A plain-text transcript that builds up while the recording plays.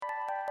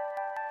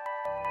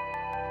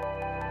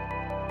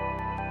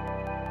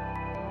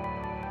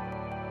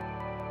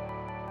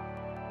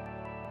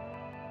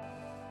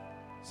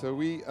So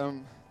we are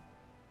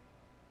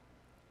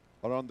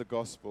on the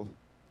gospel.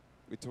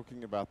 We're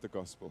talking about the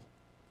gospel.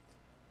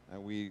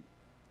 And we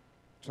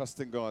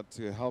trusting God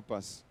to help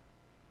us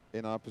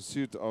in our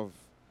pursuit of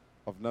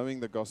knowing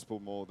the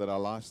gospel more, that our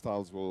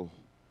lifestyles will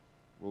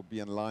be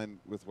in line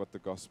with what the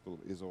gospel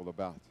is all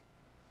about.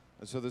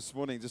 And so this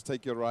morning, just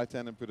take your right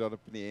hand and put it up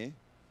in the air.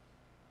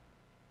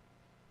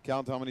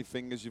 Count how many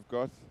fingers you've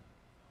got.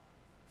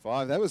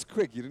 5. That was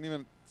quick. You didn't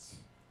even...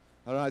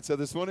 All right, so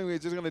this morning we're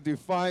just going to do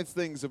 5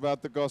 things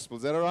about the gospel.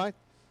 Is that all right?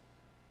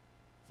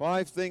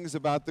 5 things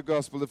about the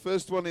gospel. The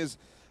first one is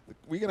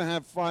we're going to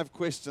have 5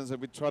 questions that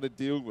we try to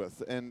deal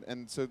with and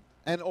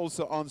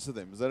also answer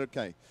them. Is that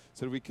okay?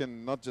 So we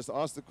can not just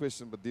ask the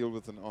question but deal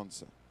with an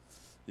answer.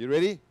 You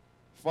ready?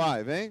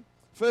 5, eh?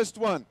 First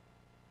one.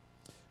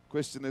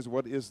 Question is,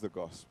 what is the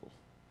gospel?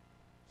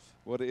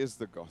 What is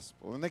the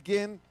gospel? And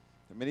again,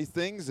 there are many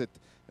things that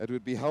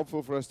would be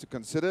helpful for us to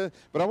consider.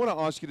 But I want to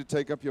ask you to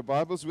take up your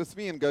Bibles with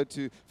me and go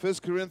to 1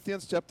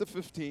 Corinthians chapter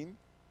 15.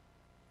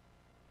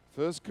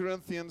 1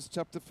 Corinthians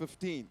chapter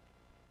 15.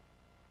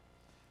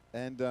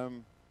 And we're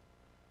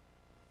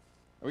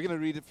going to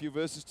read a few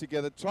verses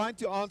together, trying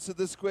to answer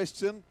this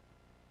question,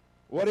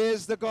 what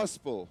is the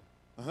gospel?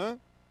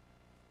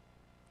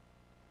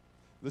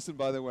 Listen,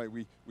 by the way,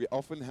 we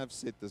often have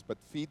said this, but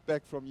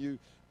feedback from you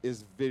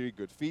is very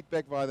good.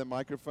 Feedback via the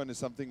microphone is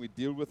something we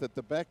deal with at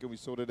the back and we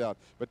sort it out.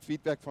 But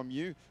feedback from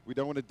you, we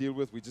don't want to deal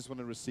with, we just want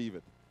to receive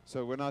it.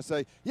 So when I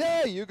say,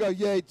 yay, you go,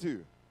 yay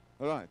too.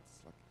 All right.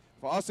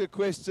 If I ask a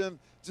question,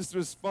 just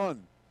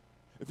respond.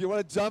 If you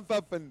want to jump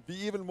up and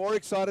be even more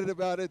excited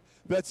about it,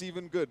 that's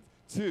even good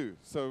too.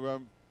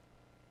 So,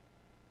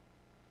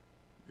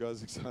 you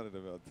guys excited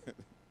about that?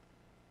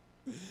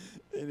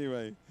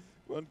 Anyway,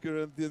 1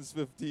 Corinthians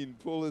 15,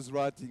 Paul is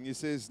writing. He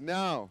says,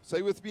 now,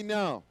 say with me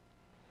now.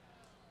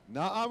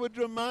 Now I would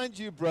remind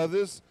you,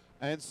 brothers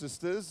and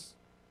sisters,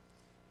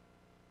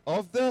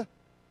 of the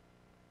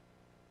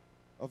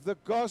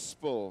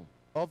gospel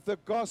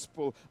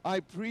I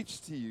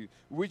preached to you,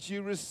 which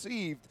you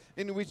received,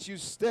 in which you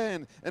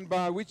stand, and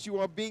by which you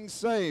are being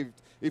saved,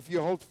 if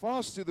you hold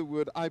fast to the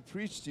word I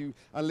preached to you,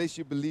 unless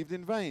you believed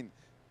in vain.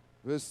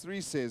 Verse 3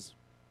 says,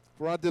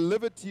 for I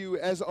delivered to you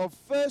as of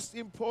first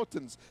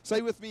importance.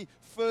 Say with me,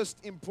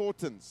 first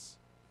importance.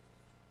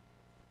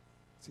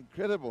 It's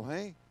incredible,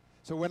 hey?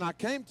 So when I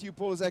came to you,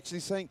 Paul is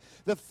actually saying,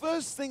 the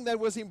first thing that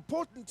was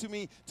important to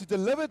me to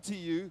deliver to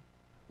you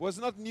was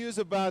not news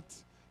about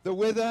the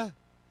weather,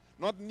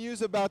 not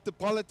news about the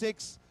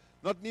politics,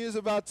 not news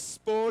about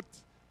sport,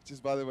 which is,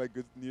 by the way,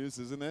 good news,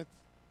 isn't it?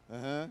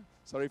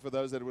 Sorry for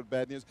those that were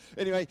bad news.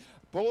 Anyway,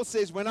 Paul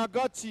says, when I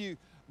got to you,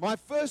 my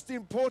first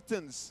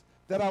importance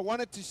that I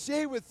wanted to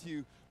share with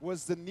you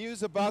was the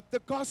news about the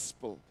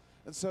gospel.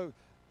 And so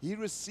he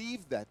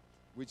received that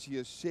which he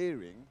is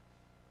sharing,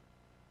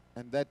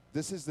 and that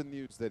this is the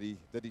news that he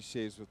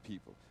shares with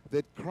people,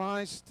 that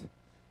Christ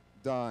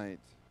died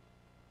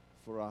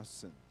for our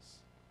sins.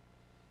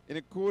 In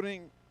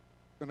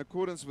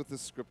accordance with the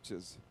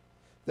scriptures,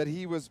 that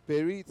he was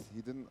buried,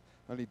 he didn't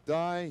only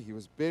die, he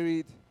was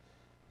buried,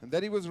 and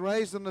that he was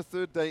raised on the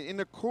 3rd day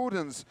in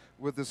accordance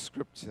with the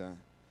scripture,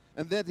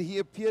 and that he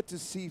appeared to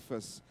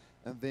Cephas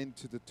and then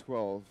to the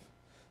 12.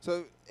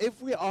 So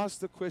if we ask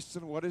the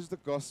question, what is the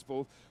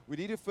gospel, we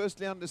need to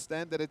firstly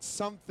understand that it's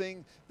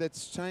something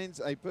that's changed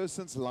a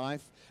person's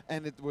life,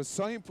 and it was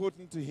so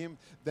important to him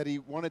that he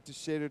wanted to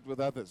share it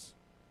with others.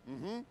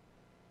 And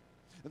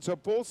so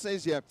Paul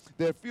says here,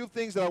 there are a few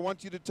things that I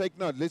want you to take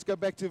note. Let's go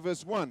back to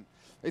verse 1.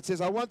 It says,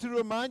 I want to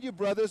remind you,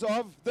 brothers,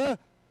 of the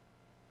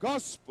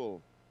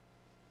gospel.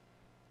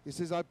 He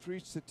says, I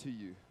preached it to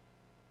you.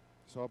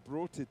 So I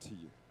brought it to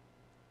you.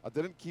 I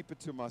didn't keep it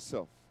to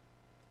myself.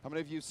 How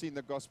many of you have seen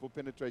the gospel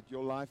penetrate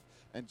your life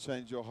and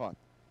change your heart?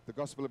 The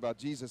gospel about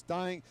Jesus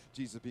dying,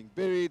 Jesus being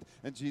buried,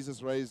 and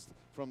Jesus raised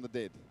from the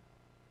dead.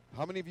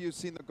 How many of you have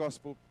seen the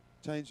gospel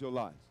change your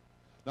lives?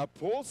 Now,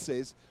 Paul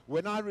says,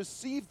 when I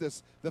received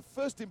this, the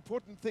first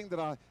important thing that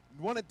I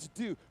wanted to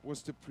do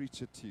was to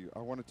preach it to you. I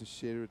wanted to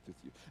share it with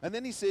you. And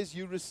then he says,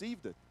 you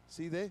received it.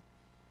 See there?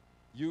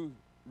 You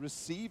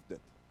received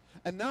it.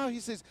 And now he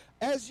says,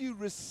 as you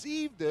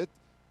received it,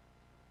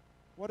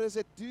 what does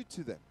it do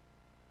to them?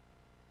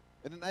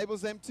 It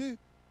enables them to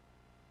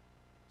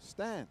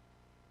stand,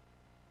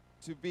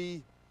 to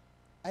be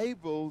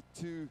able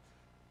to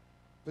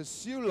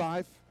pursue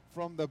life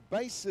from the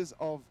basis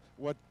of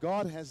what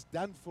God has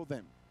done for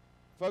them.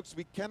 Folks,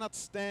 we cannot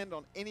stand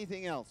on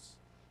anything else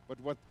but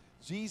what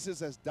Jesus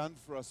has done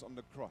for us on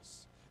the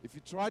cross. If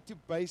you try to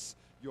base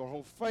your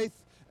whole faith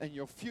and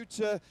your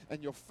future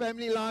and your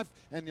family life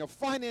and your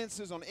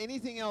finances on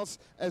anything else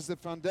as the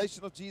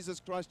foundation of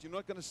Jesus Christ, you're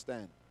not going to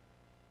stand.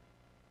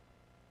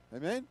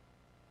 Amen?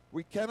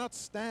 We cannot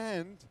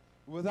stand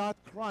without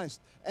Christ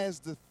as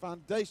the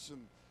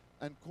foundation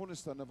and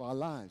cornerstone of our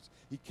lives.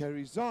 He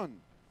carries on.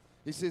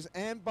 He says,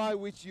 and by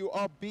which you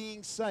are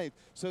being saved.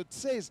 So it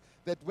says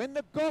that when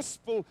the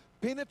gospel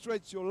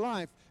penetrates your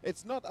life,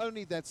 it's not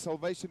only that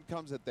salvation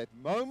comes at that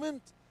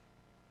moment,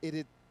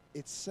 it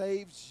It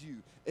saves you.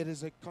 It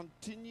is a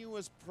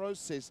continuous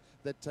process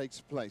that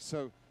takes place.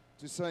 So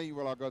to say,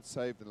 well, I got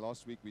saved, and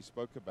last week we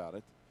spoke about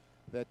it,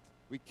 that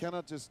we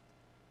cannot just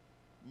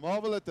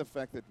marvel at the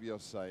fact that we are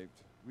saved.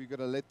 We've got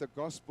to let the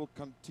gospel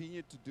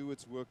continue to do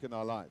its work in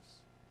our lives.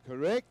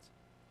 Correct?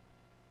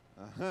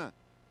 And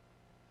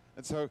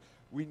so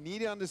we need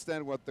to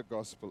understand what the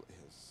gospel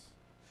is.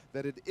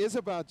 That it is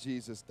about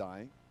Jesus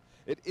dying,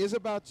 it is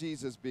about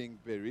Jesus being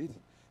buried,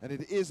 and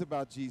it is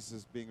about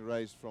Jesus being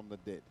raised from the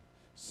dead,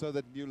 so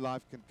that new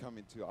life can come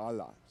into our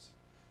lives.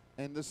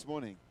 And this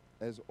morning,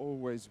 as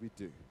always we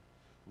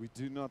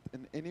do not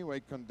in any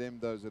way condemn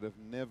those that have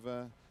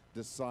never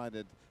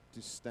decided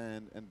to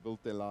stand and build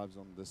their lives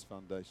on this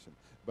foundation.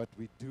 But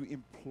we do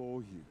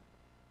implore you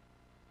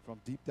from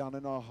deep down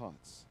in our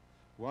hearts,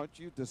 won't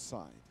you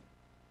decide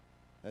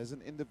as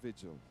an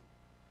individual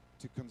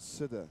to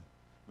consider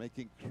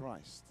making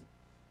Christ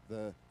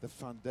the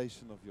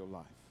foundation of your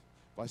life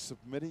by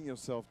submitting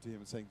yourself to Him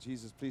and saying,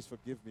 Jesus, please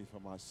forgive me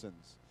for my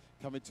sins.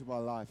 Come into my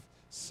life,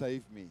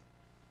 save me,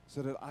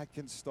 so that I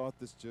can start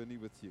this journey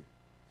with you.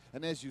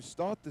 And as you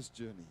start this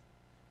journey,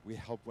 we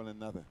help one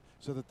another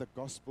so that the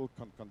gospel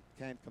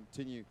can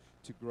continue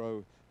to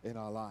grow in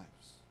our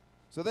lives.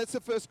 So that's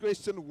the first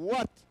question.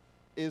 What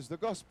is the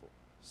gospel?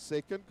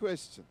 Second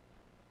question,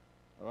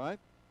 all right,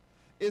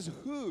 is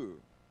who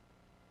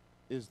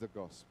is the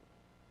gospel?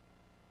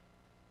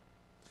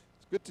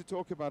 It's good to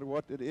talk about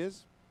what it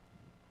is.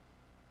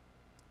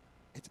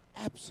 It's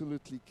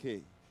absolutely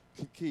key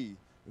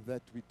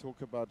that we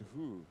talk about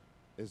who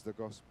is the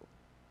gospel.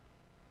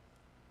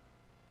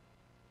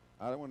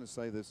 I don't want to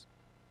say this,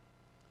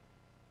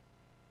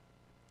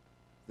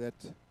 that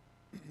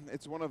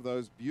it's one of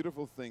those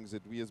beautiful things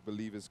that we as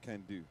believers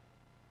can do,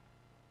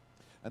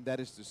 and that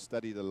is to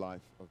study the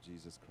life of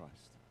Jesus Christ.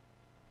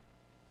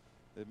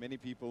 There are many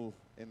people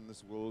in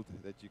this world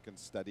that you can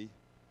study,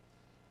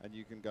 and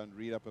you can go and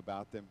read up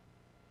about them,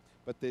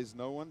 but there's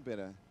no one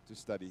better to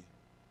study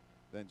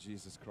than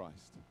Jesus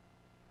Christ.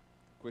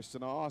 The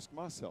question I ask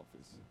myself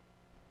is,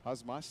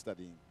 how's my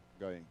studying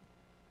going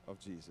of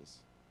Jesus?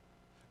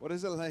 What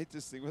is the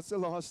latest thing? What's the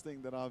last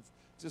thing that I've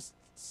just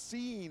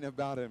seen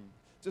about Him?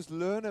 Just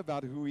learn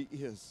about who He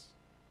is.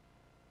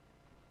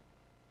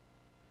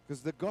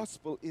 Because the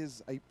gospel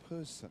is a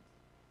person.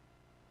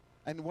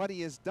 And what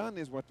He has done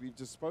is what we've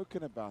just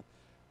spoken about.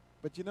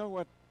 But you know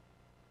what?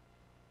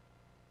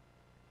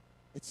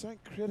 It's so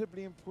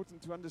incredibly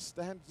important to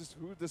understand just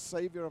who the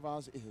Savior of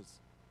ours is.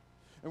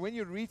 And when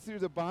you read through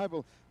the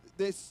Bible,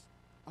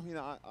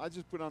 I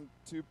just put on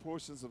 2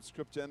 portions of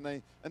Scripture,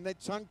 and they're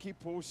chunky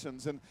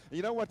portions. And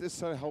you know what is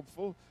so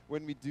helpful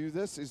when we do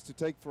this is to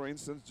take, for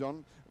instance,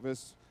 John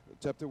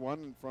chapter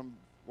 1 from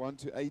 1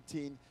 to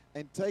 18,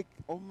 and take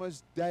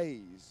almost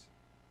days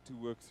to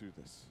work through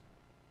this.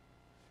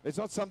 It's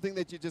not something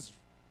that you just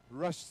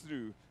rush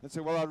through and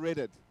say, well, I read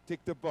it, tick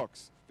the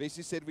box.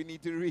 Bessie said we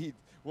need to read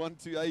 1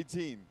 to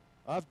 18.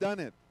 I've done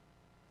it.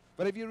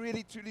 But have you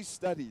really truly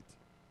studied?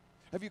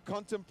 Have you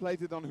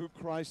contemplated on who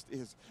Christ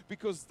is?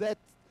 Because that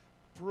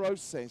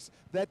process,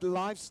 that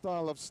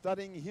lifestyle of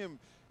studying Him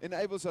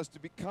enables us to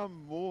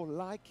become more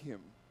like Him.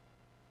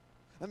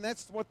 And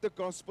that's what the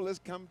gospel has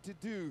come to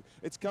do.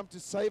 It's come to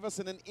save us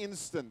in an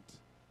instant,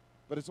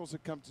 but it's also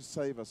come to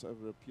save us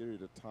over a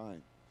period of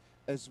time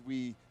as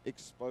we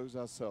expose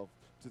ourselves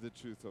to the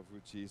truth of who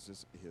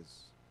Jesus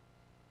is.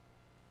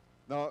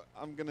 Now,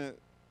 I'm going to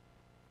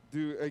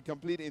do a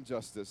complete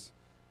injustice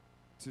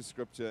to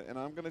Scripture, and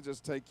I'm going to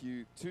just take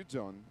you to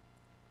John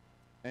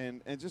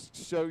and just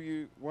show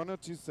you 1 or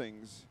 2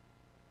 things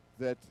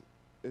that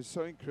is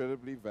so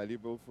incredibly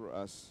valuable for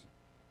us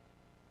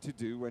to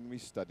do when we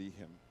study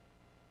Him.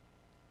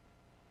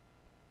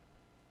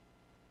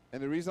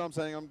 And the reason I'm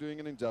saying I'm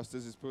doing an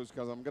injustice is because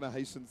I'm going to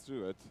hasten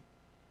through it,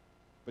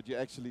 but you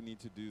actually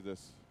need to do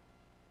this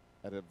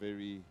at a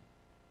very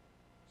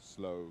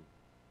slow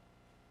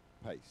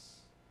pace.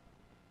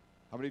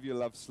 How many of you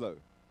love slow?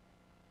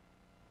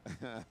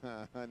 No.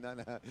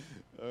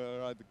 All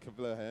right, a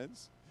couple of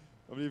hands.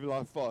 How many of you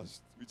like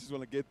fast? We just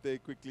want to get there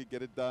quickly,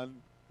 get it done.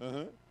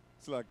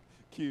 It's like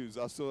queues.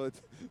 I saw it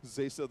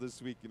Zesa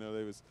this week.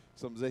 There was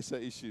some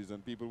Zesa issues,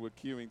 and people were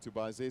queuing to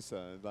buy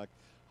Zesa.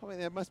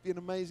 And that must be an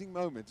amazing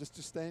moment just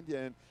to stand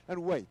here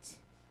and wait.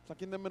 It's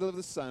like in the middle of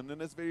the sun,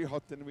 and it's very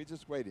hot, and we're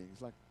just waiting.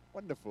 It's like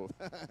wonderful.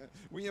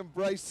 We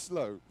embrace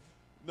slow.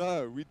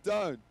 No, we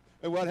don't.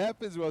 And what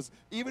happens was,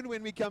 even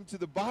when we come to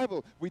the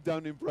Bible, we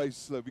don't embrace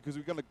slow because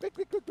we're going to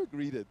quick,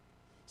 read it.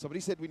 Somebody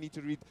said we need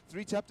to read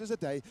 3 chapters a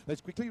day.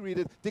 Let's quickly read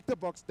it. Tick the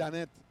box, done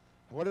it.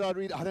 What did I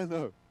read? I don't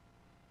know.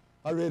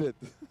 I read it.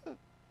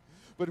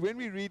 But when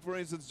we read, for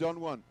instance, John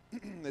 1,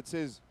 it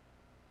says,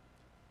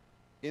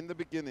 in the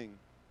beginning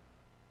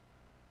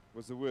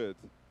was the Word.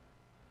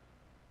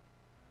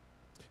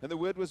 And the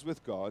Word was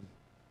with God.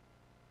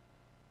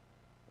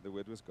 And the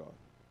Word was God.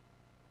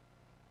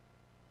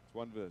 It's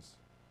 1 verse.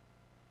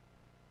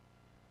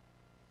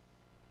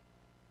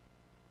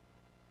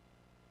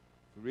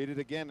 We read it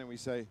again and we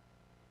say,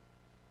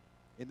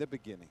 in the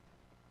beginning.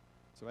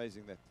 It's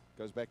amazing that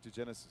goes back to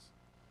Genesis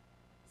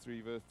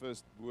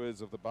first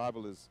words of the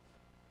Bible is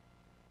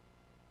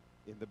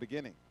in the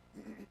beginning.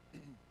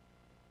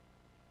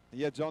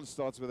 Yeah, John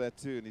starts with that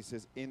too, and he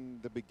says, in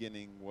the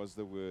beginning was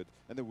the Word,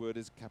 and the Word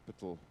is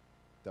capital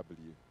W.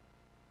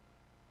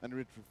 And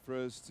it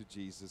refers to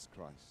Jesus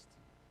Christ.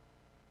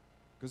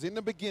 Because in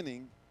the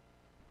beginning,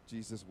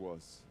 Jesus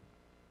was,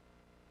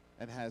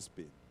 and has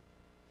been,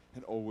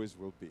 and always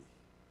will be.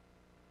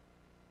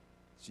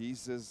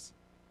 Jesus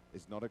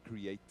is not a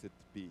created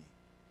being.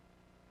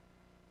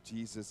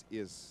 Jesus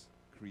is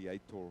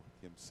Creator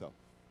himself.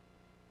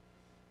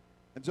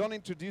 And John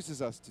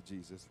introduces us to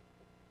Jesus.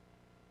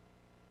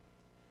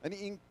 And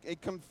he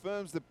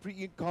confirms the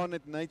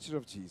pre-incarnate nature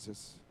of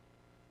Jesus,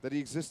 that he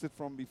existed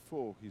from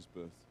before his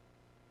birth.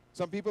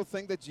 Some people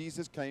think that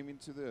Jesus came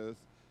into the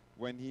earth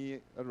when he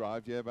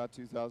arrived here about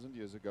 2,000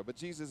 years ago, but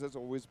Jesus has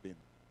always been.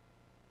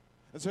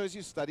 And so as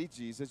you study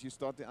Jesus, you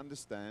start to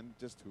understand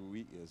just who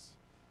he is.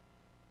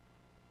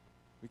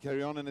 We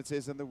carry on and it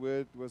says, and the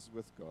Word was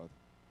with God.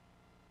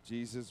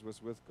 Jesus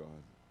was with God.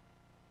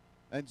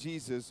 And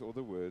Jesus, or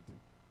the Word,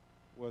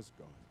 was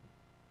God.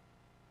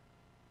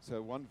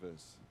 So one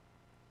verse.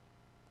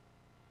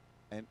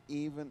 And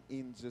even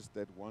in just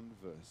that one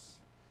verse,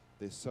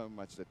 there's so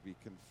much that we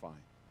can find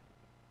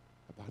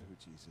about who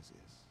Jesus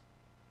is.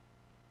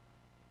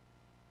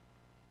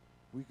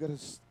 We've got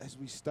to, as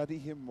we study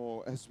him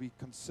more, as we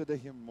consider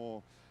him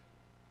more,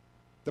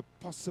 the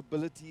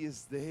possibility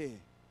is there.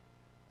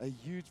 A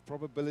huge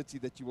probability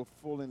that you will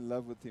fall in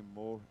love with him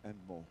more and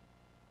more.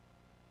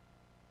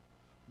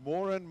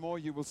 More and more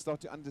you will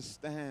start to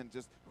understand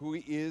just who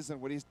he is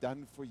and what he's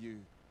done for you.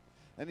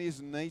 And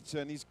his nature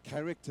and his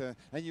character.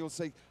 And you'll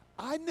say,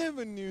 I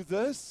never knew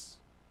this.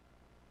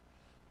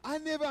 I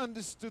never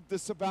understood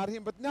this about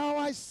him, but now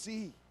I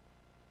see.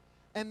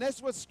 And that's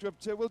what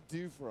Scripture will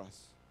do for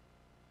us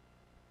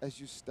as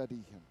you study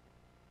him.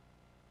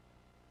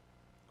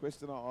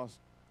 Question I ask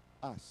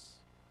us.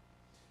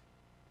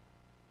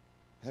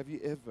 Have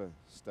you ever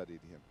studied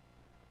him?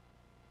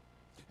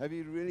 Have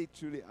you really,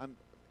 truly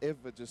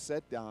ever just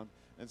sat down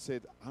and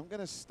said, I'm going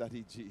to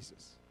study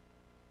Jesus?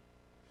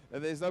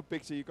 And there's no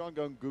picture. You can't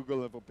go and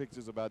Google for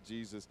pictures about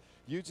Jesus.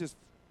 You just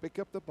pick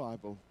up the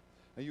Bible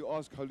and you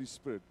ask Holy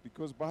Spirit.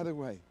 Because, by the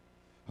way,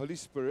 Holy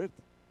Spirit,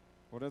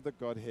 one of the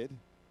Godhead,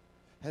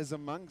 is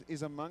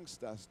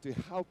amongst us to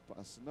help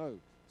us know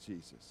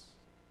Jesus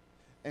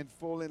and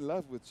fall in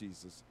love with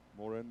Jesus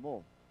more and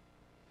more.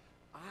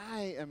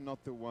 I am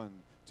not the one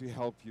to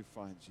help you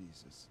find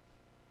Jesus.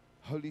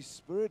 Holy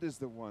Spirit is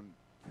the one,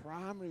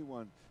 primary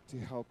one, to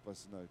help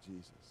us know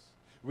Jesus.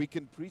 We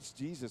can preach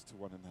Jesus to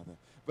one another,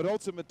 but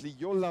ultimately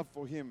your love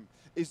for him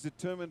is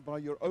determined by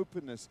your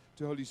openness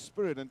to Holy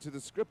Spirit and to the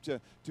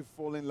Scripture to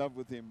fall in love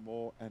with him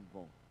more and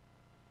more.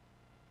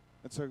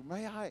 And so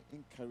may I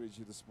encourage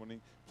you this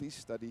morning, please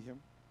study him,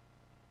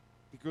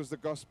 because the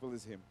gospel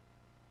is him.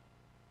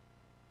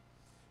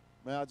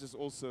 May I just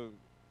also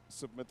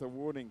submit a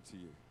warning to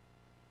you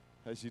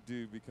as you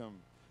do become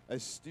a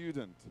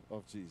student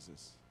of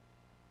Jesus.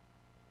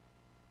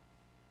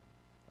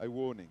 A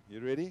warning.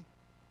 You ready?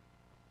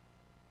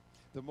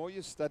 The more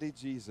you study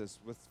Jesus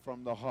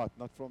from the heart,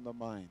 not from the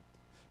mind,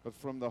 but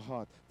from the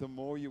heart, the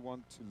more you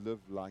want to live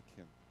like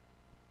him.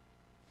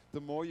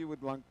 The more you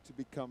would want to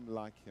become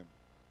like him.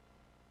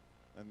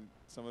 And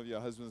some of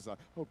your husbands are,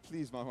 oh,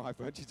 please, my wife,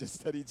 won't you just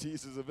study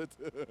Jesus a bit?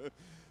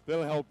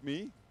 They'll help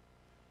me.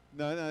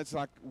 No, it's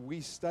like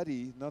we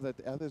study, not that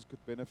others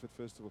could benefit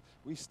first of all.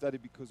 We study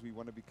because we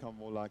want to become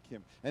more like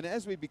him. And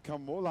as we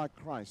become more like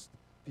Christ,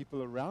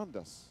 people around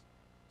us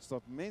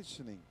start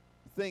mentioning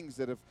things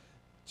that have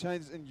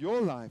changed in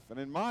your life and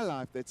in my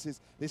life that says,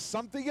 there's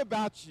something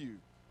about you.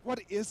 What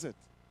is it?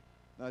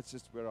 No, it's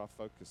just where our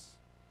focus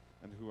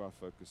and who our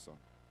focus on.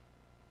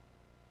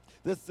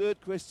 The third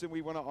question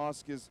we want to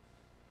ask is,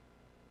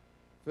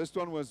 first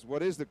one was,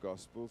 what is the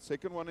gospel?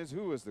 Second one is,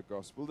 who is the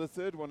gospel? The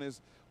third one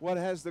is, what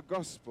has the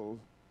gospel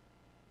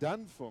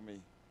done for me?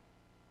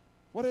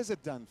 What has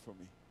it done for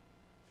me?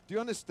 Do you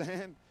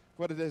understand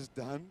what it has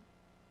done?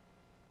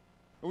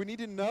 We need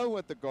to know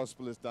what the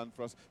gospel has done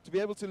for us to be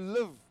able to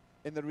live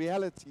in the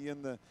reality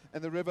and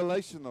the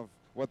revelation of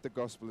what the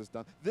gospel has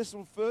done. This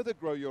will further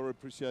grow your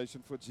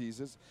appreciation for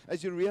Jesus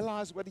as you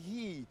realize what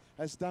he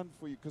has done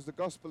for you, because the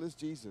gospel is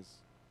Jesus.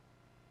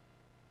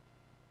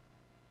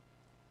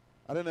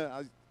 I don't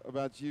know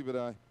about you,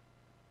 but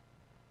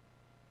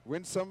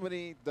when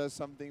somebody does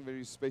something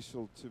very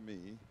special to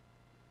me,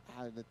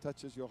 and it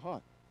touches your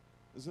heart,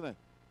 isn't it?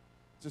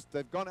 Just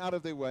they've gone out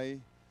of their way,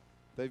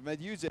 they've made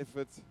huge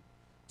effort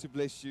to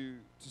bless you,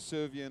 to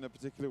serve you in a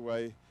particular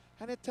way,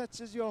 and it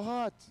touches your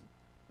heart.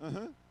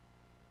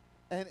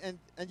 And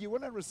you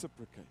want to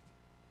reciprocate.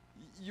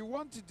 You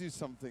want to do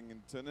something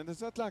in turn, and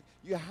it's not like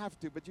you have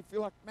to, but you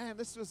feel like, man,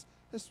 this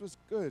was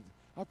good.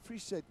 I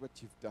appreciate what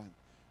you've done.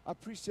 I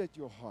appreciate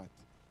your heart,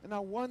 and I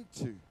want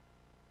to.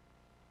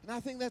 And I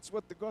think that's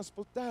what the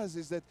gospel does,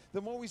 is that the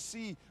more we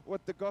see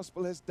what the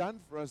gospel has done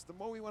for us, the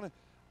more we want to.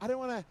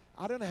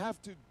 I don't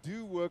have to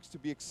do works to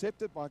be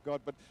accepted by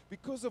God, but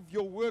because of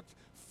your work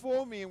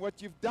for me and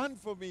what you've done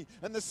for me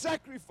and the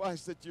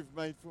sacrifice that you've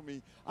made for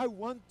me. I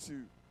want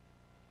to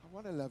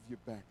love you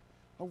back.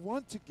 I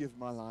want to give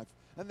my life.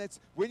 And that's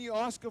when you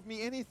ask of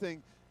me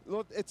anything,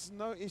 Lord, it's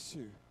no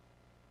issue.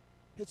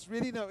 It's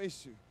really no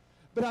issue.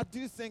 But I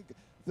do think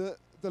the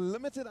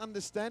limited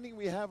understanding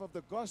we have of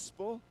the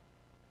gospel,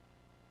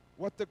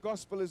 what the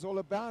gospel is all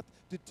about,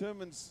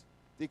 determines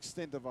the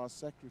extent of our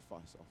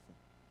sacrifice often.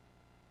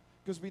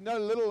 Because we know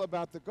little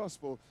about the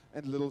gospel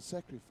and little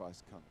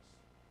sacrifice comes.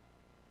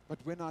 But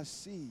when I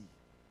see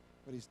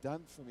what he's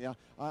done for me,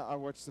 I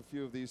watched a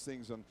few of these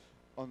things on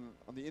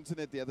the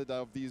internet the other day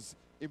of these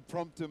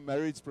impromptu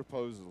marriage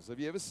proposals. Have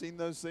you ever seen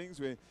those things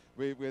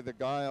where the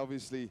guy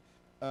obviously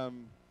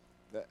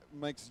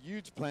makes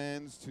huge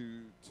plans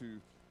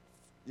to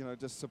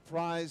just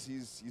surprise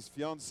his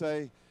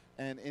fiancée,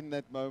 and in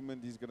that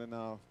moment he's going to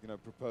now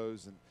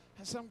propose, and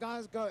some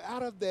guys go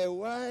out of their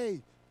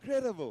way.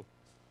 Incredible.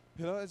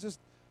 It just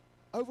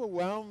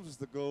overwhelms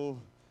the girl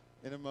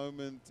in a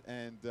moment,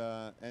 and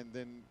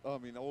then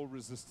all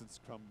resistance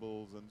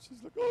crumbles, and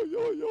she's like,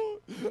 oh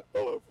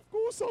of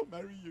course I'll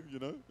marry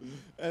you,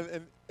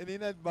 and in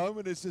that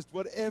moment it's just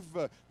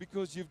whatever,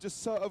 because you've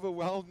just so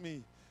overwhelmed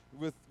me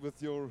with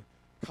your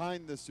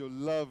kindness, your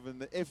love, and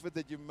the effort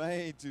that you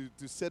made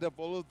to set up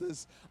all of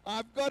this.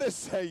 I've got to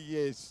say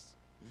yes,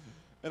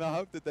 and I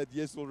hope that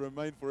yes will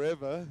remain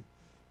forever.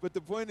 But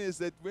the point is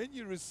that when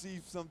you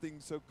receive something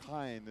so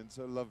kind and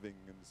so loving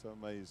and so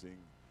amazing,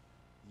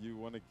 you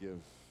want to give.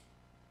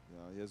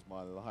 Here's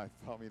my life.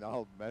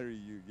 I'll marry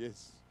you.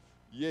 Yes,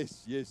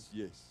 yes, yes,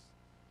 yes.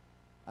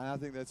 And I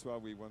think that's why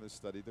we want to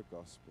study the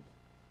gospel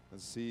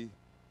and see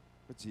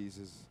what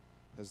Jesus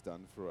has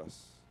done for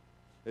us.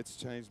 It's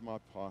changed my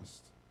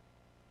past.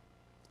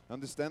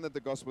 Understand that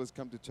the gospel has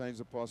come to change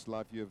the past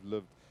life you have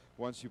lived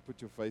once you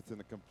put your faith in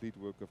the complete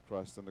work of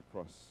Christ on the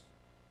cross.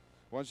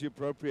 Once you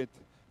appropriate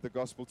the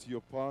gospel to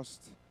your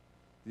past,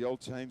 the old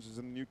changes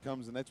and the new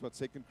comes, and that's what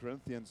 2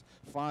 Corinthians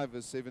 5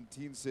 verse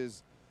 17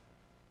 says.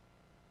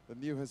 The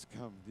new has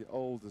come, the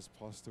old has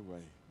passed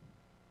away.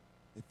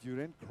 If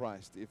you're in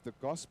Christ, if the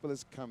gospel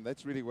has come,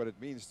 that's really what it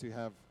means to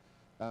have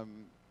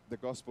the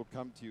gospel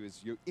come to you,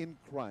 is you're in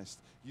Christ.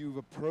 You've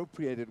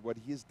appropriated what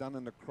he has done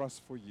on the cross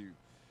for you.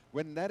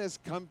 When that has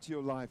come to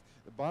your life,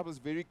 the Bible is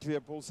very clear.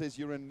 Paul says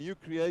you're a new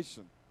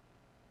creation.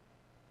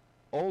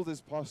 Old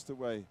has passed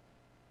away.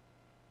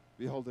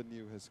 Behold, the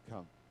new has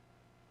come.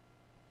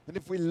 And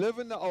if we live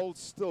in the old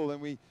still,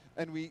 and we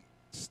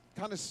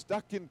kind of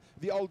stuck in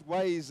the old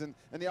ways and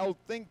the old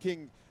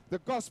thinking, the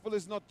gospel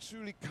has not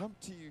truly come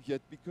to you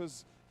yet,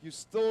 because you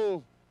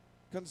still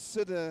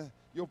consider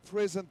your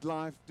present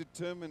life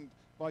determined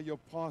by your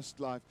past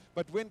life.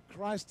 But when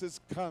Christ has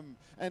come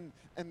and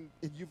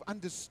you've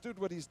understood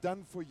what he's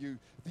done for you,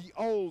 the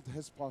old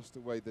has passed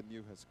away, the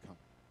new has come.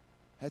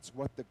 That's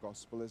what the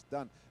gospel has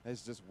done.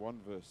 There's just one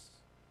verse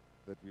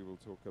that we will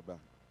talk about.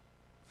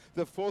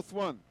 The fourth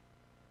one.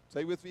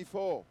 Say with me,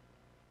 4.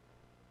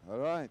 All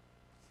right.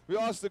 We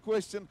ask the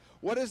question,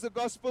 what is the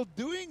gospel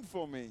doing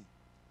for me?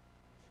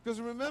 Because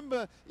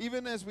remember,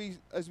 even as we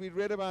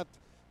read about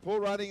Paul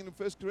writing in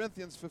 1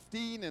 Corinthians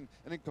 15 and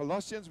in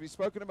Colossians, we've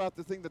spoken about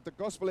the thing that the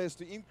gospel has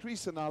to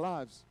increase in our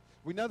lives.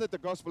 We know that the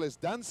gospel has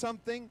done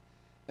something,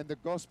 and the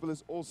gospel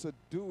is also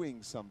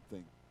doing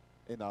something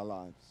in our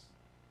lives,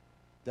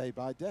 day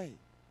by day.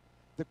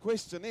 The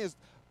question is,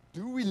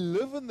 do we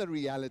live in the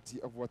reality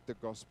of what the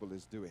gospel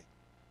is doing?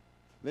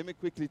 Let me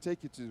quickly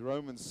take you to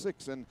Romans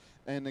 6,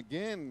 and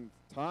again,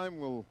 time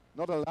will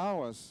not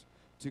allow us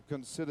to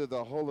consider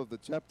the whole of the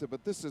chapter,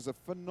 but this is a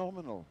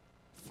phenomenal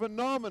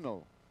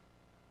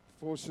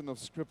portion of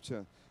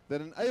Scripture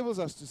that enables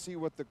us to see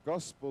what the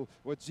gospel,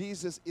 what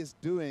Jesus is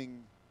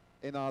doing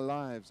in our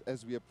lives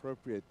as we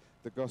appropriate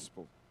the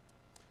gospel.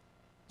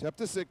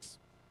 Chapter 6,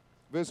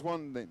 verse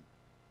 1 then.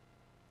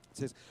 It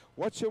says,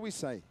 what shall we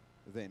say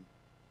then?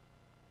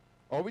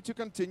 Are we to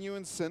continue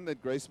in sin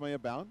that grace may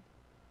abound?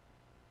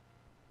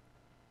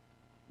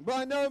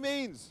 By no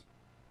means.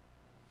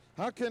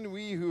 How can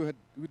we who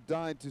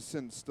died to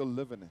sin still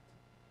live in it?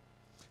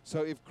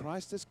 So if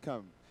Christ has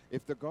come,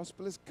 if the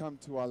gospel has come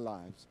to our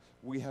lives,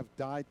 we have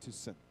died to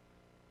sin.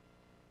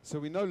 So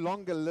we no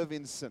longer live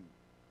in sin.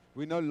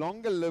 We no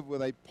longer live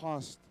with a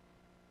past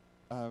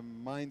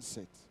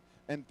mindset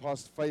and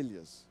past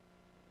failures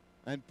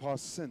and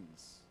past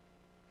sins.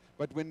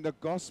 But when the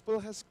gospel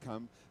has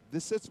come,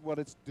 this is what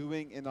it's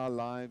doing in our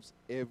lives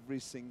every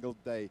single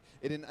day.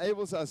 It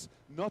enables us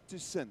not to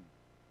sin,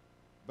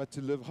 but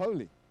to live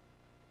holy.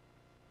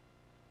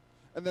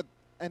 And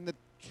the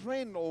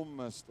trend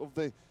almost of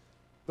the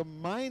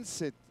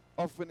mindset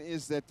often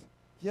is that,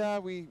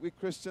 we're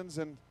Christians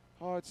and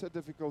it's so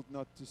difficult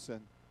not to sin.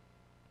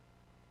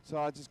 So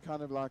I just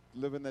kind of like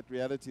live in that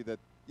reality that,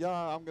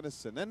 I'm going to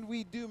sin. And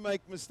we do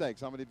make mistakes.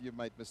 How many of you have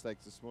made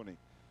mistakes this morning?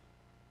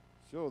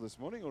 Sure, this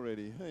morning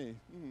already. Hey.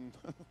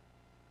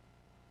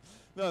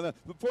 No.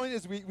 The point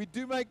is we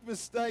do make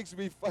mistakes.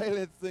 We fail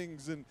at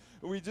things. And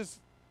we just,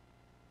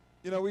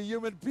 we're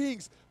human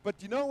beings. But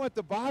you know what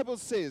the Bible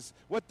says?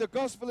 What the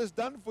gospel has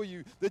done for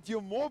you, that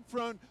you're more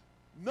prone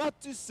not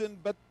to sin,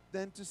 but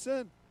than to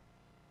sin.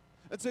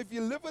 And so if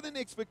you live with an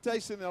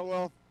expectation, oh,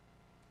 well,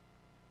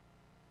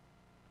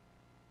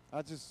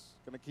 I'm just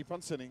going to keep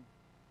on sinning.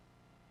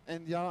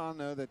 And yeah, I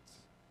know that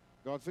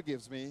God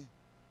forgives me.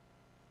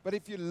 But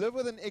if you live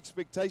with an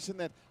expectation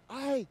that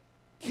I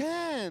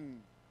can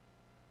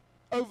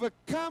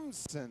overcome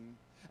sin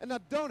and I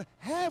don't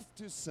have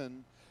to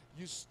sin,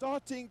 you're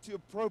starting to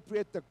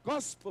appropriate the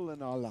gospel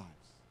in our lives.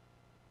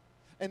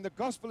 And the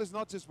gospel is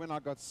not just when I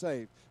got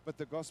saved, but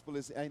the gospel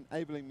is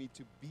enabling me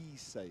to be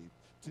saved,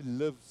 to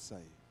live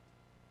saved.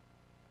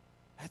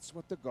 That's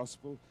what the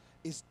gospel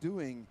is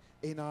doing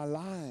in our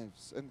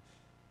lives. And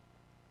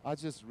I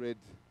just read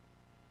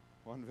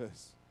one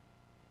verse.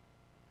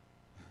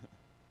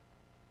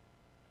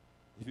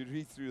 If you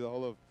read through the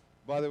whole of,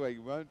 by the way,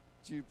 won't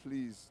you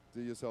please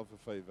do yourself a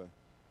favor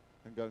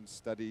and go and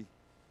study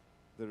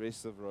the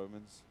rest of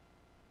Romans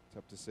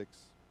chapter 6.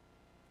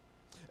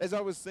 As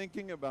I was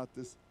thinking about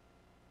this,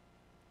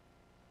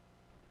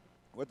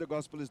 what the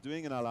gospel is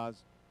doing in our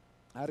lives,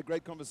 I had a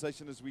great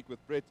conversation this week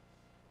with Brett,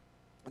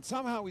 and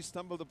somehow we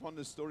stumbled upon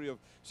the story of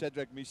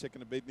Shadrach, Meshach,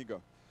 and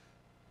Abednego.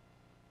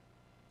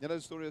 You know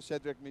the story of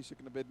Shadrach, Meshach,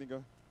 and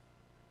Abednego?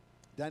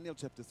 Daniel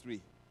chapter 3.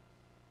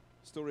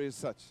 The story is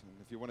such, and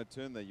if you want to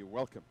turn there, you're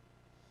welcome.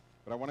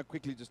 But I want to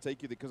quickly just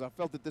take you there because I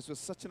felt that this was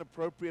such an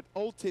appropriate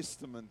Old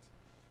Testament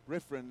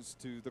reference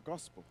to the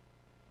gospel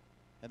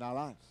in our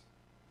lives.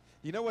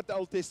 You know what the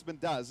Old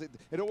Testament does?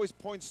 It always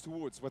points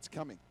towards what's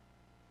coming.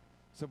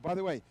 So by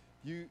the way,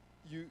 you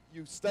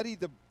study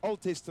the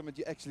Old Testament,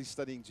 you're actually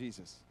studying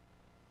Jesus.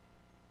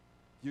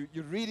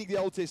 You're reading the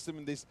Old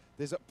Testament,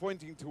 there's a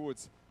pointing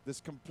towards this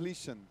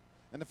completion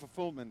and the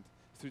fulfillment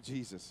through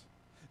Jesus.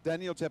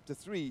 Daniel chapter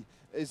 3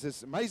 is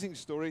this amazing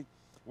story.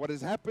 What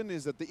has happened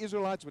is that the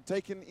Israelites were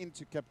taken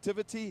into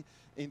captivity,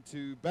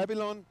 into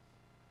Babylon.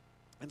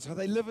 And so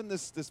they live in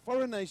this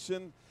foreign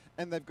nation,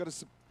 and they've got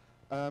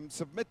to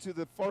submit to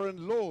the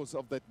foreign laws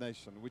of that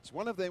nation, which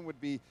one of them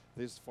would be,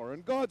 there's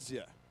foreign gods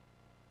here.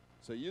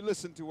 So you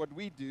listen to what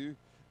we do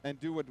and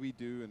do what we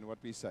do and what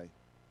we say.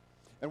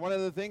 And one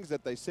of the things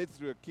that they said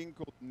through a king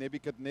called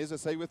Nebuchadnezzar,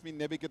 say with me,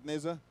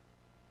 Nebuchadnezzar.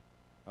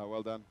 Oh,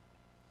 well done.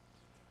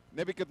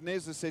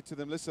 Nebuchadnezzar said to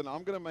them, listen,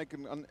 I'm going to make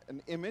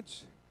an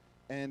image,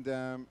 and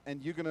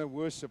you're going to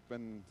worship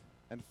and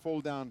fall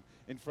down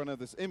in front of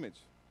this image.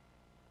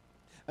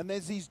 And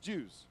there's these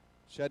Jews,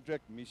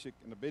 Shadrach, Meshach,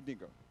 and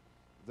Abednego.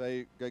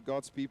 They're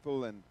God's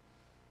people, and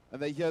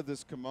they hear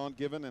this command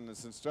given and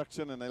this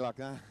instruction, and they're like,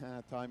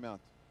 time out.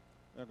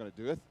 We're not going to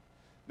do it.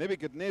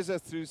 Nebuchadnezzar,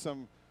 through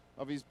some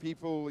of his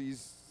people,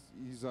 his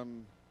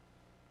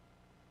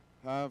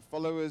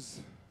followers,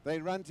 they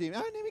run to him.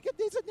 Oh,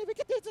 Nebuchadnezzar,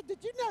 did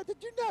you know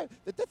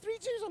that the three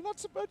Jews are not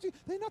supposed to,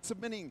 they're not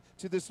submitting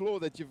to this law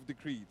that you've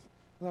decreed.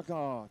 Like,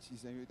 oh,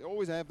 geez, they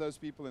always have those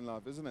people in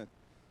life, isn't it?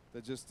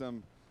 They just,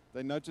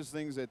 they notice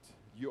things that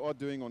you are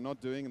doing or not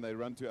doing, and they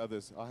run to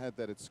others. I had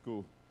that at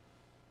school.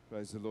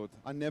 Praise the Lord.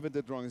 I never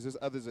did wrong. It's just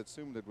others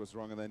assumed it was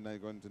wrong, and then they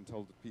went and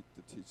told the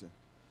teacher.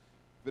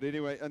 But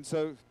anyway, and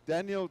so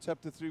Daniel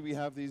chapter 3, we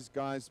have these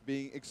guys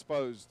being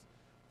exposed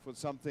for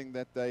something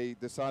that they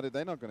decided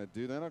they're not going to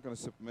do. They're not going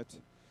to submit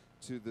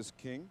to this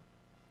king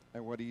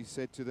and what he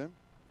said to them.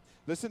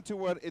 Listen to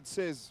what it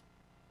says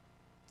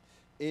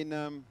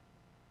in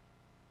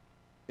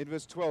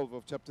verse 12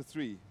 of chapter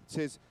 3. It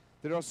says,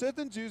 there are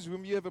certain Jews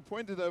whom you have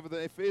appointed over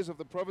the affairs of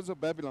the province of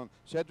Babylon,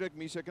 Shadrach,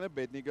 Meshach, and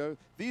Abednego.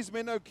 These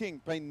men, O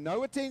king, pay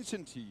no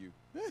attention to you.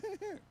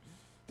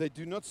 They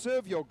do not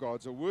serve your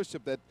gods or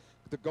worship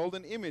the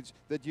golden image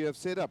that you have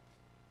set up.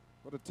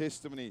 What a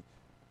testimony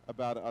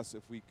about us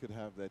if we could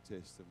have that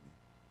testimony.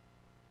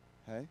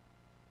 Hey?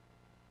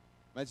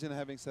 Imagine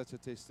having such a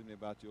testimony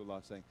about your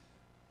life, saying,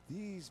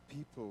 these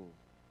people,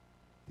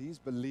 these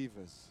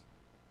believers,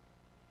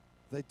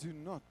 they do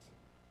not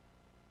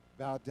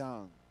bow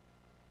down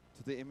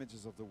to the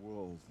images of the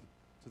world,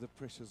 to the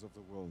pressures of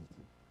the world.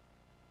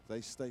 They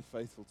stay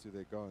faithful to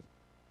their God.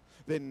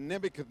 Then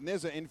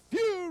Nebuchadnezzar, in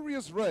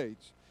furious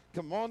rage,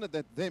 commanded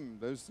that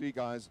those three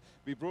guys,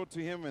 be brought to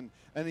him,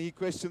 and he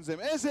questions them.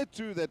 Is it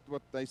true that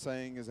what they're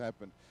saying has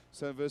happened?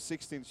 So verse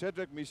 16,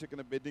 Shadrach, Meshach, and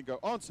Abednego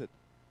answered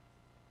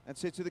and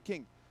said to the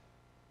king,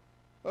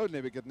 oh,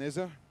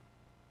 Nebuchadnezzar,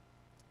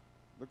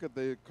 look at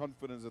the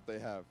confidence that they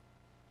have.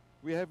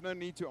 We have no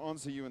need to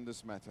answer you in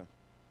this matter.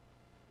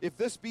 If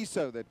this be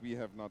so that we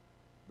have not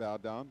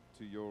bowed down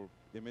to your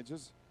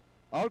images,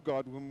 our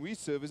God, whom we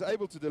serve, is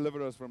able to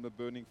deliver us from the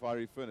burning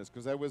fiery furnace.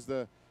 Because that was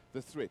the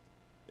threat.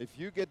 If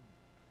you get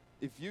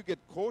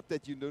caught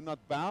that you do not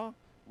bow,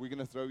 we're going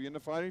to throw you in the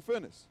fiery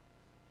furnace.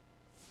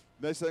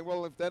 They say,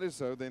 well, if that is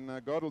so,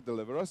 then God will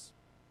deliver us.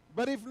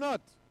 But if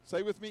not,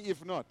 say with me,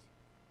 if not.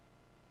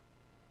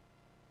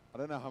 I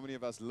don't know how many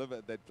of us live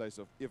at that place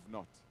of if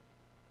not.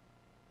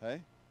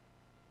 Hey?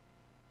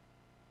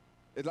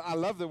 I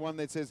love the one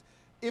that says,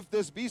 if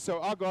this be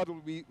so, our God will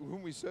be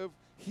whom we serve,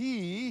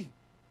 he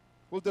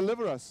will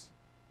deliver us.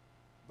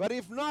 But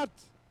if not,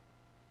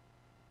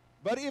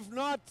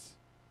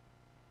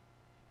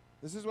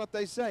 this is what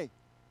they say.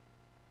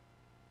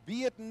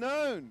 Be it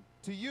known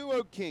to you,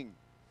 O king,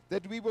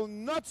 that we will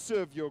not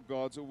serve your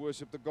gods or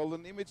worship the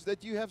golden image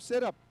that you have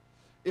set up.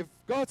 If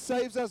God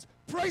saves us,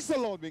 praise the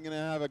Lord, we're going to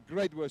have a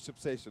great worship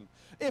session.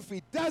 If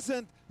He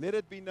doesn't, let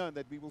it be known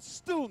that we will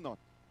still not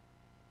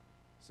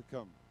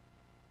succumb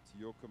to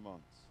your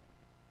commands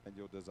and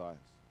your desires.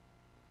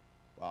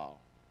 Wow.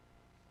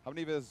 How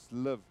many of us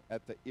live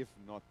at the if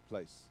not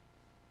place?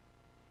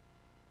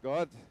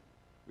 God,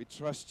 we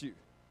trust you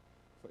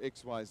for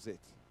X, Y, Z.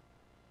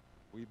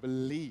 We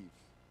believe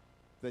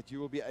that you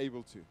will be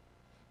able to.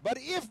 But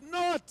if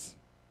not,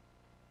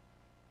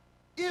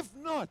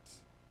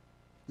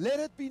 let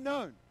it be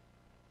known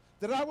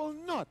that I will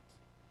not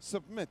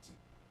submit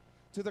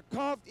to the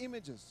carved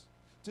images,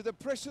 to the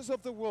pressures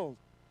of the world,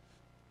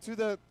 to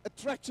the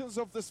attractions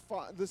of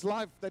this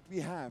life that we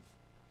have,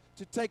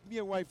 to take me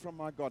away from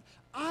my God.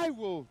 I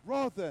will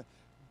rather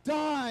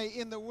die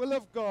in the will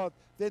of God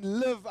than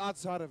live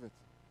outside of it.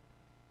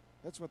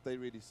 That's what they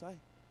really say.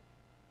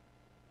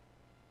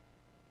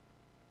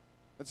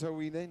 And so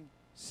we then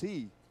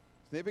see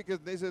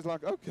Nebuchadnezzar is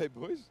like, okay,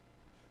 boys,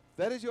 if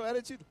that is your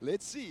attitude,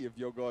 let's see if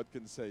your God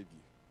can save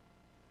you.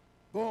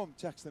 Boom,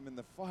 chucks them in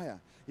the fire.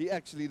 He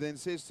actually then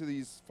says to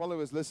these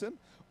followers, listen,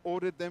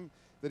 ordered them,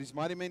 that his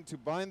mighty men, to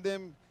bind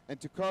them and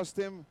to cast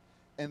them.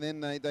 And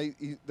then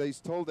they's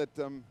told that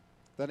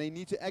they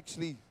need to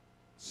actually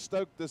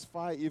stoke this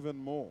fire even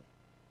more.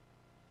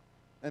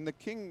 And the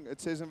king,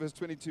 it says in verse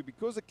 22,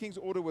 because the king's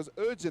order was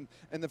urgent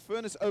and the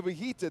furnace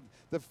overheated,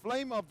 the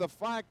flame of the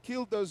fire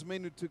killed those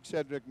men who took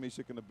Shadrach,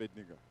 Meshach, and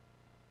Abednego.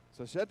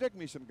 So Shadrach,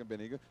 Meshach, and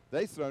Abednego,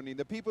 they're thrown in.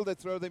 The people that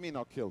throw them in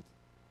are killed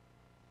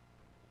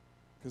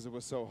because it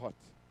was so hot.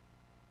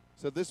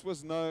 So this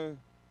was no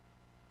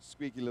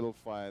squeaky little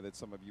fire that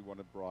some of you want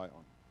to braai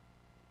on.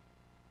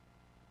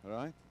 All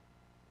right?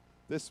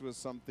 This was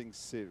something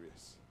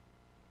serious.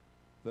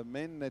 The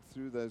men that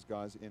threw those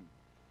guys in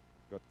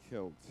got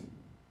killed.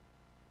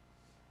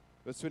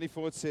 Verse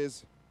 24, it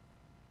says,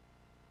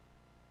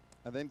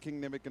 and then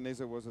King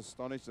Nebuchadnezzar was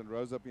astonished and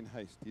rose up in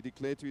haste. He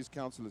declared to his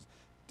counselors,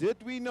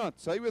 did we not,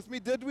 say with me,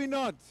 did we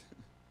not?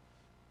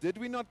 Did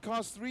we not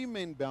cast 3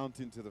 men bound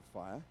into the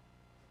fire?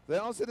 They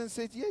answered and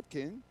said, yet,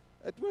 King,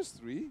 it was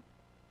 3.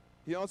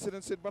 He answered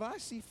and said, but I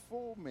see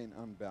 4 men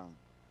unbound,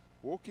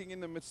 walking in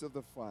the midst of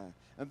the fire,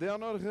 and they are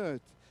not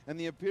hurt. And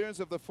the appearance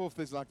of the 4th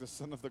is like the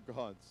son of the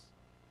gods.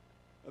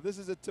 Now, this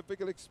is a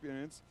typical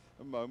experience,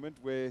 a moment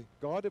where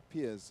God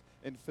appears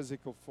in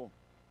physical form.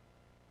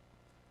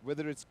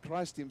 Whether it's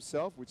Christ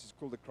himself, which is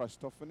called the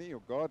Christophany,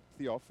 or God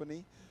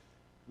theophany,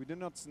 we do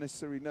not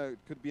necessarily know. It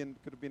could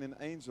have been an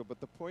angel, but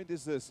the point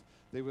is this: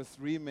 there were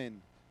 3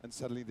 men, and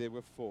suddenly there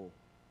were 4.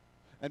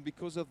 And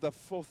because of the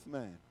 4th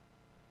man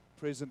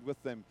present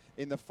with them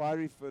in the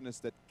fiery furnace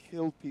that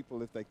killed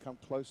people if they come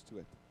close to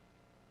it,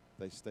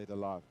 they stayed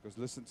alive. Because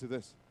listen to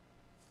this.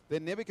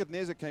 Then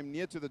Nebuchadnezzar came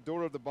near to the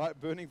door of the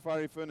burning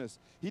fiery furnace.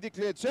 He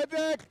declared,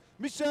 Shadrach,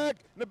 Meshach,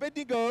 and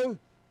Abednego.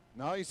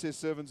 Now he says,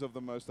 servants of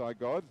the Most High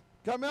God,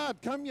 come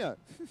out, come here.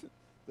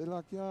 They're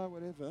like, yeah,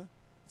 whatever.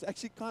 It's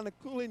actually kind of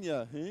cool in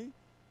here, eh?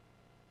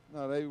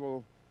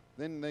 No,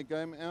 then they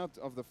came out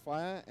of the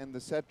fire, and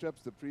the satraps,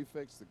 the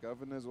prefects, the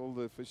governors, all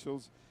the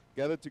officials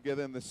gathered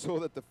together, and they saw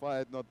that the fire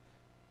had not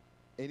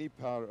any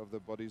power of the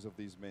bodies of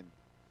these men.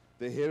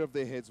 The hair of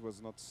their heads was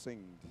not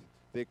singed.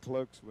 Their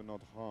cloaks were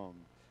not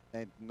harmed.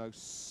 And no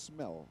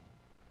smell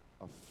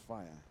of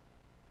fire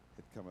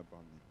had come upon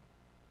them.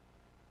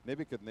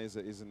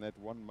 Nebuchadnezzar is in that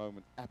one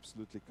moment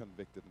absolutely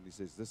convicted, and he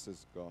says, this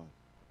is God.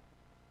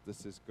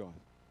 This is God.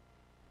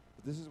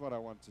 But this is what I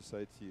want to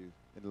say to you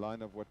in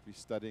line of what we're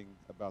studying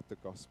about the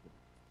gospel,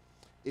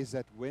 is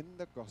that when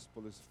the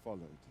gospel is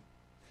followed,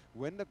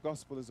 when the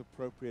gospel is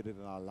appropriated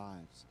in our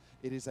lives,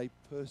 it is a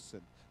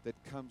person that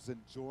comes and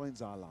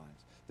joins our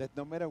lives, that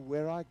no matter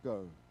where I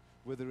go,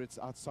 whether it's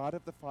outside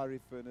of the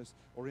fiery furnace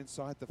or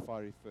inside the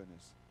fiery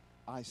furnace,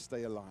 I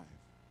stay alive.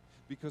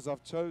 Because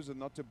I've chosen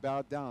not to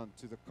bow down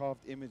to the carved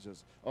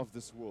images of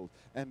this world.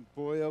 And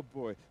boy, oh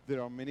boy,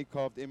 there are many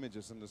carved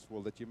images in this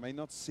world that you may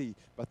not see,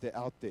 but they're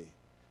out there.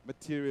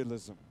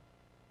 Materialism,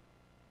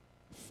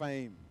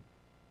 fame,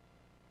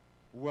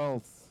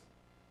 wealth,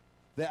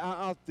 they are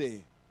out there.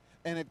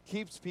 And it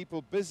keeps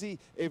people busy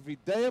every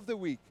day of the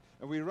week.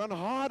 And we run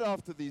hard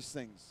after these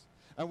things.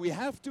 And we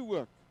have to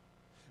work.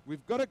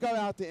 We've got to go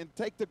out there and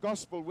take the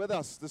gospel with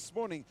us this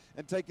morning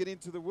and take it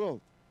into the world.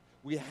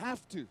 We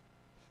have to.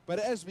 But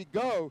as we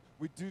go,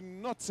 we do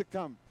not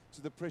succumb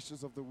to the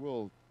pressures of the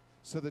world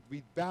so that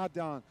we bow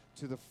down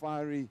to the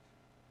fiery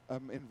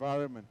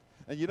environment.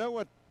 And you know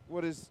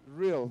what is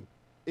real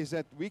is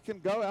that we can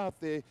go out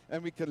there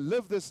and we can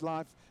live this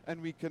life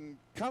and we can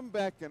come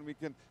back and we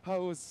can, I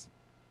was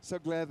so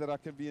glad that I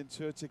can be in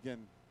church again.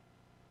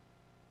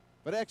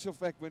 But actual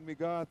fact, when we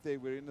go out there,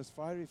 we're in this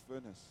fiery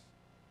furnace.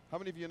 How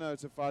many of you know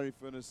it's a fiery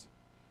furnace?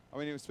 I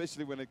mean,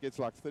 especially when it gets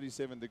like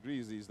 37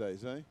 degrees these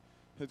days, eh?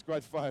 It's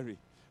quite fiery.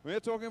 We're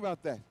not talking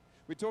about that.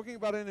 We're talking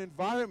about an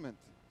environment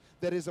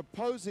that is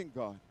opposing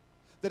God,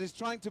 that is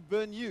trying to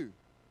burn you,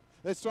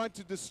 that's trying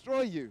to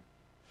destroy you.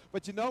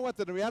 But you know what?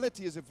 The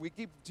reality is if we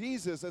keep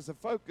Jesus as a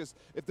focus,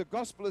 if the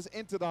gospel has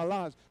entered our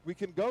lives, we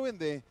can go in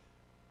there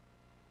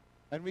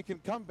And we can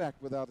come back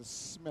without a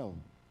smell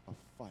of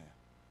fire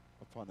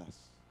upon us.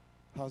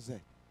 How's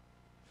that?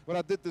 What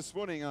I did this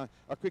morning, I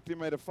quickly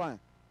made a fire.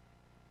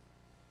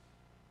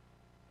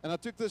 And I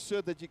took this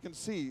shirt that you can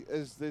see,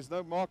 there's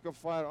no mark of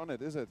fire on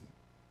it, is it?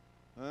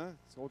 Huh?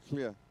 It's all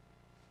clear.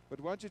 But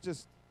won't you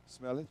just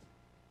smell it?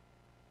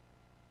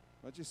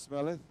 Won't you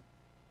smell it?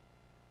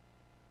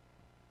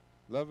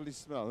 Lovely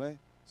smell, eh?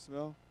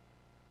 Smell.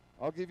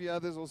 I'll give you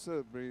others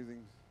also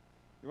breathing.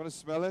 You want to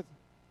smell it?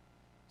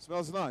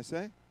 Smells nice,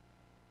 eh?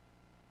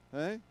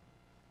 Hey? You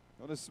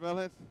want to smell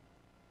it?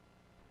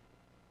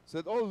 So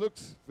it all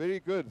looks very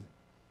good.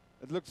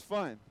 It looks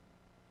fine.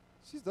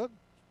 She's done.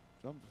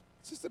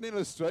 It's just an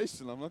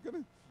illustration. I'm not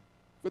going to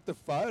put the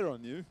fire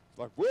on you. It's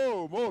like,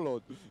 whoa, more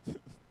Lord.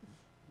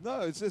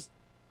 No, it's just,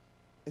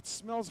 it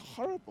smells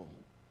horrible.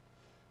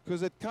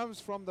 Because it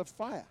comes from the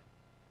fire.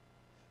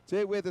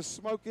 See where the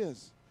smoke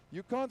is.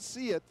 You can't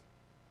see it.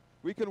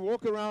 We can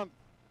walk around.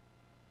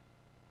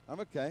 I'm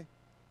okay.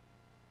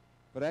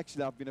 But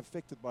actually, I've been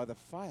affected by the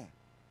fire.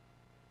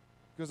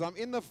 Because I'm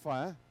in the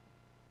fire,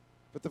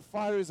 but the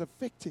fire is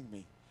affecting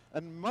me.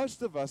 And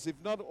most of us, if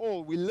not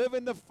all, we live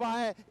in the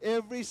fire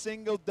every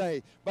single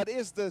day. But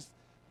is this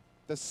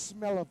the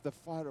smell of the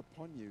fire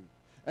upon you?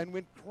 And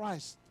when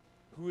Christ,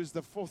 who is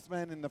the fourth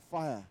man in the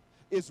fire,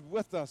 is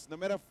with us, no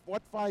matter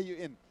what fire you're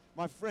in,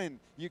 my friend,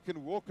 you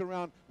can walk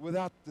around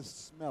without the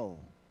smell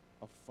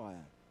of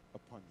fire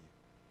upon you.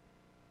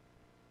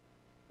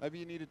 Maybe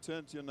you need to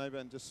turn to your neighbor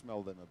and just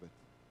smell them a bit.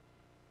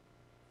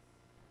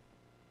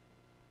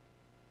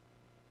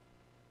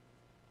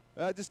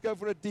 Just go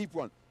for a deep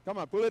one. Come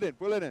on, pull it in,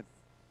 pull it in.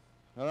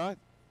 All right?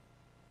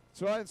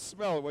 Try and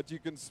smell what you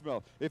can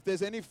smell. If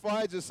there's any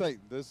fire, just say,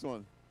 this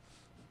one.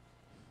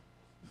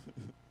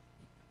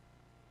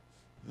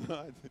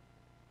 Right?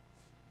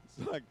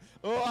 It's like,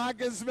 oh, I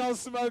can smell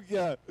smoke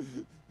here.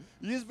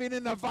 You've been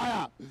in the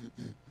fire.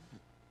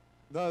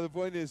 No, the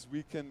point is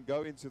we can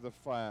go into the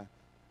fire.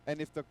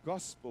 And if the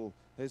gospel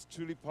is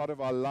truly part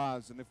of our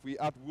lives, and if we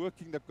are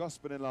outworking the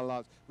gospel in our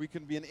lives, we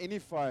can be in any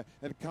fire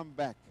and come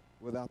back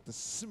without the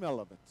smell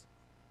of it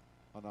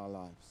on our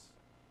lives.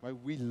 May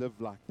we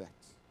live like that.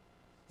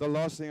 The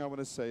last thing I want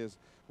to say is,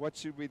 what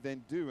should we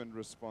then do in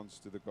response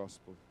to the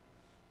gospel?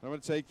 I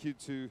want to take you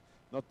to,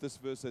 not this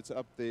verse that's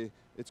up there,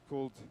 it's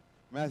called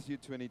Matthew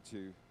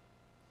 22.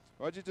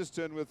 Why don't you just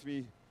turn with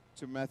me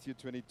to Matthew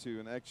 22,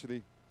 and actually,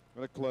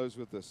 I'm going to close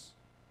with this.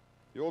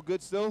 You all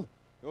good still?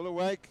 You all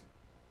awake?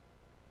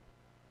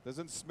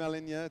 Doesn't smell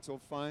in here, it's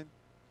all fine.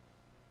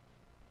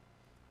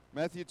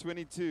 Matthew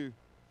 22.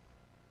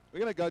 We're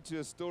going to go to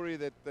a story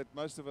that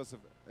most of us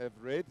have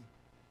read.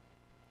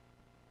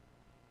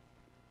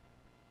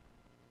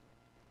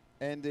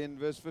 And in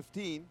verse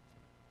 15,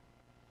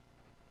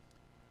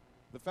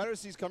 the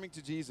Pharisees coming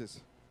to Jesus,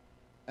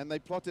 and they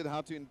plotted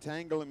how to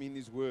entangle him in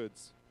his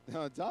words.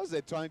 Now, it's as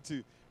they're trying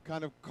to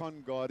kind of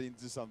con God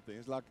into something.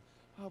 It's like,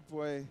 oh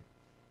boy,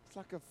 it's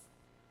like a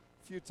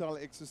futile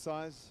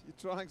exercise.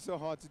 You're trying so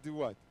hard to do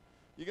what?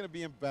 You're going to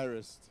be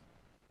embarrassed.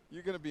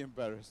 You're going to be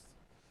embarrassed.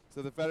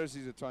 So the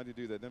Pharisees are trying to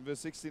do that. In verse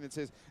 16 it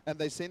says, and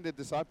they send a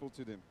disciple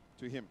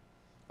to him,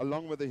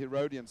 along with the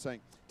Herodians, saying,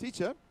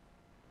 Teacher,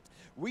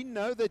 we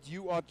know that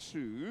you are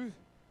true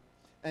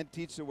and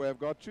teach the way of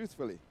God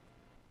truthfully,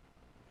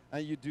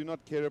 and you do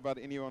not care about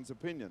anyone's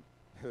opinion,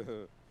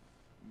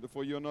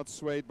 for you're not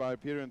swayed by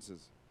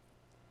appearances.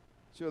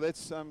 Sure,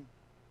 that's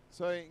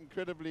so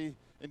incredibly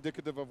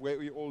indicative of where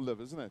we all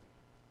live, isn't it?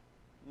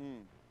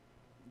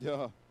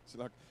 Yeah, it's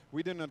like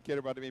we do not care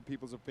about many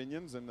people's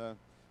opinions, and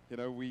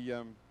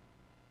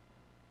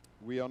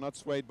we are not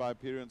swayed by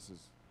appearances.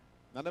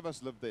 None of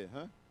us live there,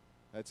 huh?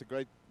 It's a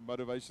great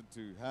motivation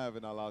to have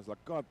in our lives.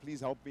 Like, God, please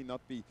help me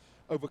not be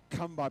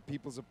overcome by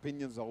people's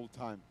opinions the whole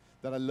time.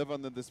 That I live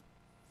under this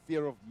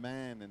fear of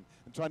man and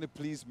trying to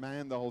please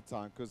man the whole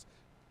time. Because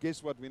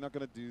guess what? We're not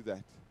going to do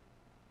that.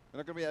 We're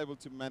not going to be able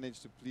to manage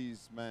to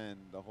please man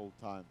the whole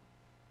time.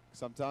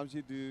 Sometimes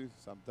you do,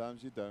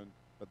 sometimes you don't.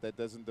 But that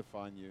doesn't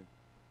define you.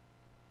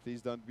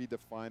 Please don't be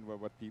defined by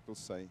what people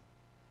say.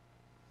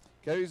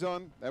 Carries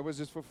on. That was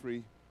just for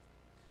free.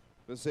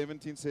 Verse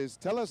 17 says,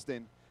 tell us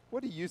then,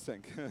 what do you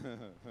think?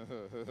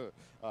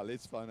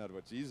 Let's find out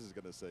what Jesus is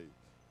going to say.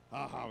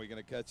 We're going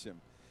to catch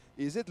him.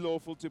 Is it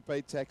lawful to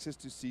pay taxes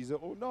to Caesar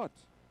or not?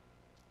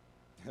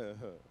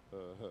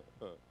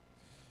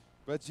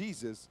 But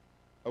Jesus,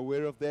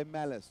 aware of their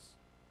malice.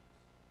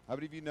 How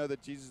many of you know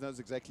that Jesus knows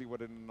exactly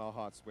what is in our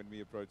hearts when we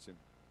approach him?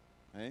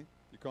 Eh?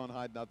 You can't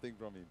hide nothing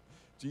from him.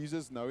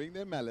 Jesus, knowing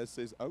their malice,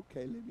 says,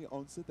 okay, let me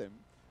answer them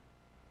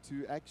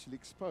to actually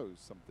expose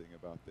something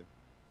about them,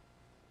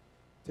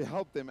 to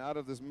help them out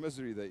of this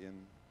misery they're in.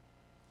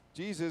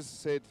 Jesus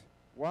said,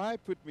 why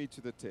put me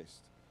to the test,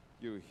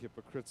 you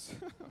hypocrites?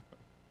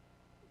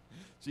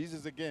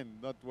 Jesus, again,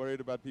 not worried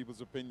about people's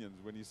opinions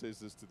when he says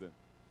this to them.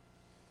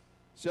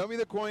 Show me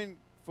the coin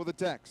for the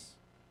tax.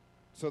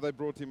 So they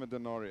brought him a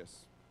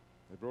denarius.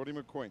 They brought him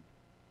a coin.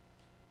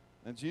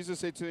 And Jesus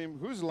said to him,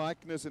 whose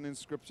likeness and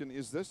inscription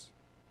is this?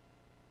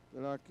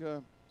 They're like,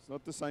 it's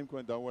not the same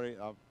coin, don't worry.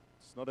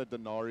 It's not a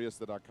denarius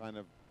that I kind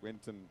of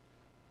went and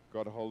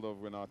got hold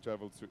of when I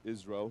traveled through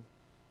Israel,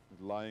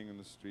 lying in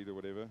the street or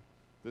whatever.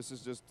 This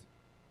is just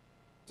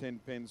 10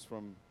 pence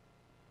from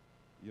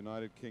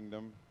United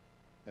Kingdom,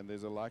 and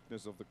there's a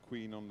likeness of the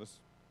Queen on this.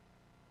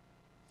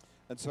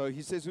 And so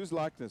he says, whose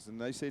likeness? And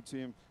they said to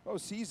him, oh,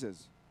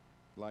 Caesar's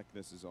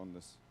likeness is on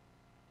this.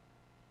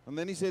 And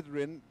then he said,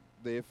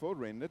 therefore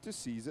render to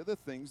Caesar the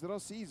things that are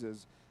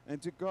Caesar's,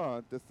 and to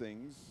God the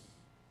things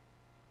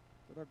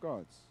that are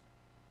God's.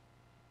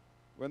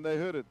 When they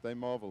heard it, they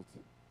marveled.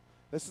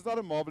 This is not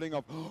a marveling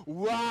of,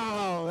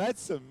 wow,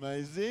 that's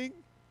amazing.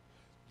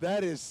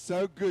 That is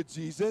so good,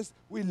 Jesus.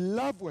 We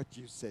love what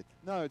you said.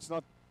 No, it's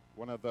not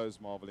one of those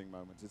marveling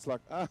moments. It's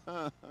like,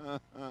 I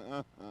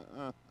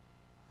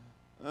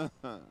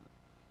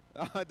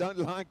don't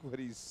like what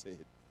he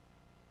said.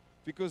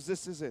 Because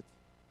this is it.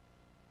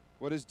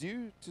 What is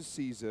due to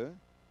Caesar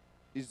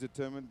is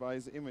determined by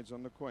his image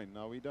on the coin.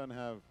 Now, we don't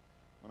have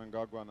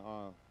Onangagwa and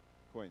our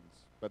coins,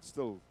 but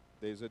still,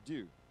 there's a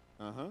due.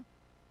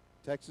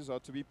 Taxes are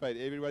to be paid.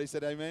 Everybody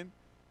said amen?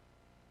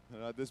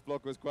 This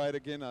block was quiet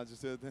again. I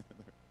just heard that.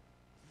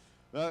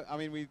 No, I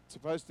mean, we're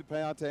supposed to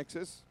pay our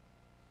taxes.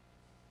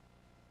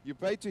 You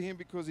pay to him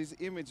because his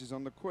image is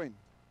on the coin.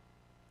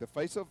 The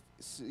face of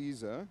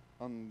Caesar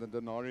on the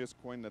denarius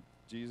coin that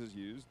Jesus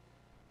used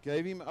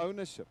gave him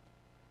ownership.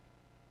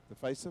 The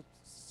face of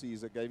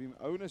Caesar gave him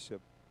ownership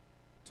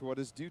to what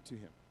is due to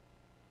him.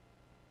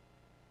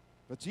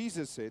 But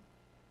Jesus said,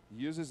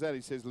 he uses that,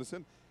 he says,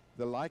 listen,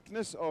 the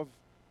likeness of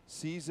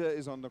Caesar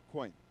is on the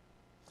coin.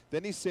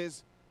 Then he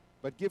says,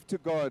 but give to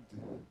God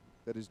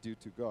that is due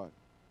to God.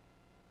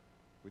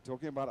 We're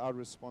talking about our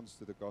response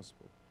to the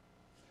gospel.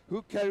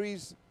 Who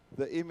carries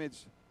the image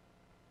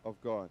of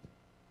God?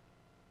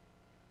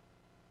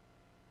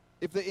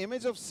 If the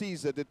image of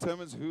Caesar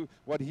determines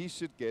what he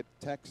should get,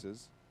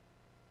 taxes,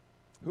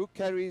 who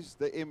carries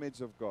the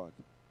image of God?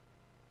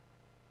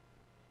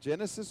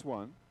 Genesis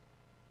 1,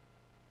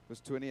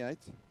 verse 28,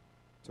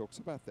 talks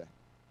about that.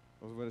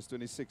 Or verse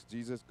 26,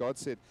 God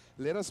said,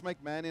 let us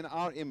make man in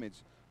our image,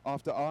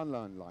 after our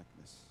own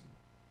likeness.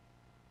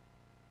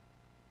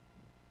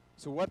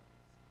 So what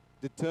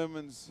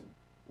determines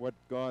what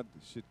God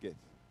should get?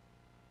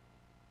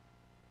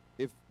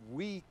 If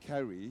we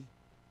carry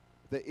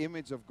the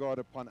image of God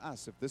upon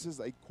us, if this is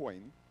a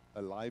coin,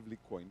 a lively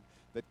coin,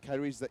 that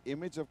carries the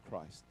image of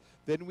Christ,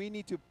 then we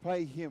need to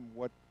pay him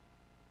what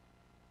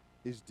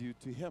is due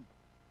to him.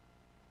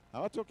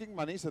 I'm not talking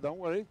money, so don't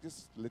worry.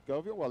 Just let go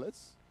of your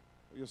wallets,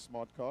 or your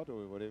smart card,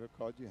 or whatever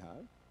card you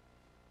have.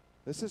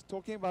 This is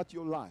talking about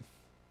your life.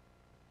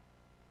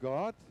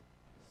 God,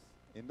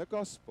 in the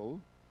gospel,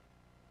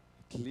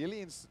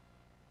 clearly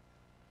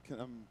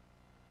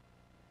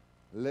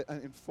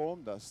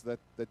informed us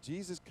that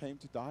Jesus came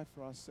to die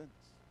for our sins.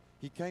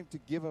 He came to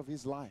give of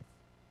his life.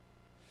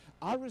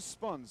 Our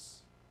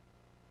response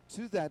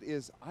to that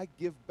is, I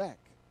give back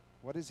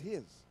what is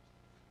his.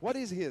 What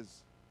is his?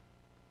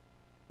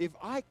 If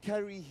I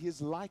carry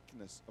his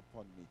likeness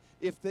upon me,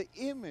 if the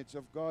image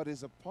of God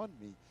is upon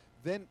me,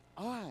 then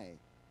I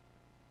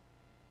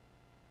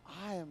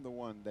am the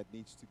one that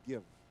needs to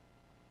give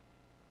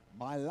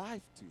my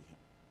life to him.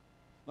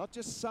 Not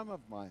just some of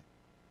my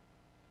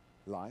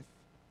life,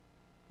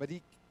 but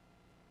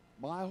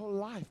my whole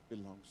life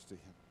belongs to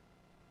him.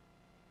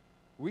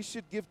 We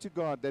should give to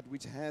God that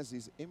which has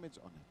his image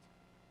on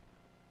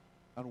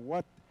it. And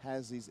what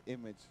has his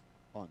image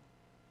on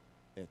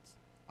it?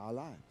 Our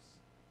lives.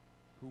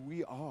 Who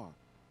we are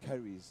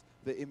carries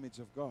the image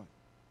of God.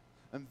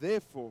 And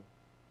therefore,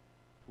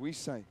 we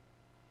say,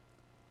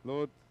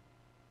 Lord,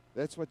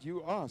 that's what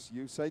you ask.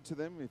 You say to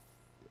them, if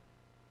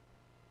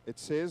it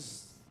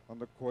says on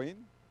the coin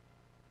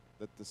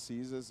that the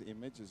Caesar's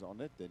image is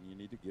on it, then you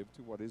need to give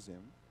to what is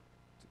him,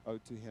 to owe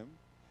to him.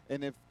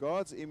 And if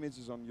God's image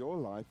is on your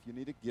life, you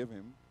need to give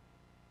him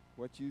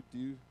what you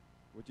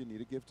need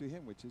to give to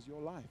him, which is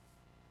your life.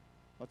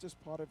 Not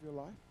just part of your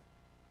life,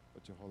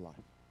 but your whole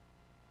life.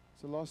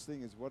 So the last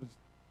thing is, what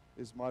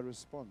is my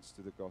response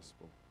to the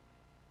gospel?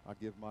 I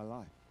give my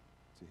life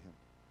to him.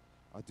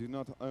 I do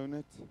not own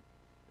it.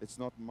 It's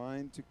not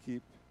mine to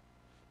keep.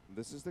 And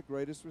this is the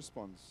greatest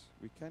response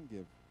we can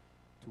give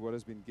to what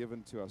has been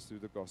given to us through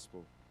the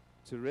gospel.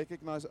 To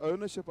recognize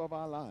ownership of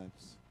our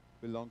lives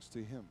belongs to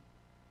him.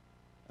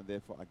 And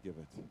therefore I give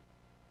it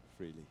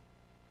freely.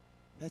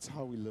 That's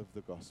how we live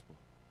the gospel.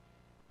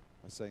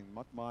 By saying,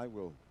 not my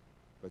will,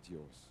 but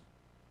yours.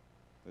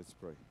 Let's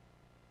pray.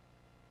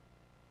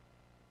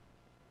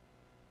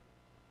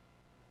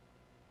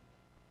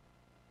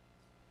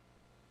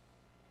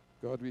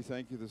 God, we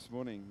thank you this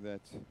morning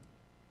that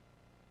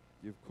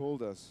you've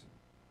called us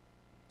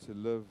to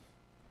live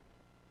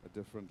a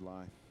different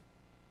life.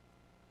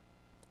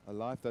 A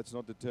life that's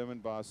not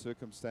determined by our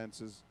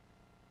circumstances,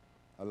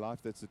 a life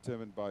that's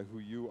determined by who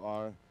you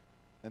are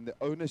and the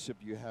ownership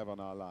you have on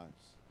our lives.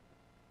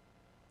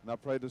 And I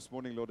pray this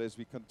morning, Lord, as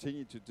we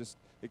continue to just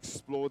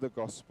explore the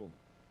gospel,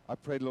 I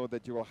pray, Lord,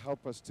 that you will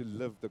help us to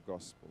live the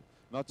gospel,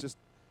 not just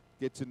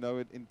get to know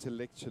it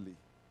intellectually,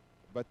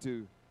 but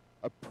to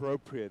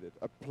appropriate it,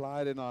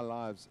 apply it in our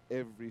lives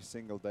every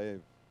single day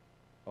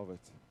of it.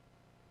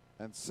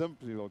 And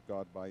simply, Lord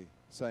God, by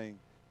saying,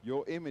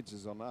 your image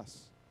is on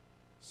us,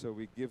 so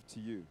we give to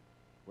you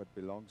what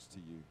belongs to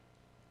you,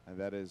 and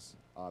that is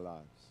our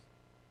lives.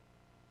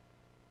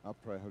 I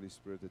pray, Holy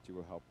Spirit, that you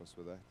will help us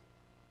with that.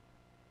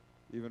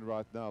 Even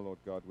right now, Lord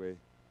God, where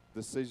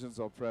decisions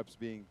are perhaps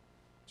being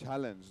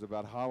challenged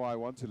about how I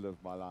want to live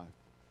my life,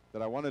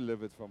 that I want to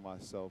live it for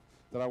myself,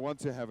 that I want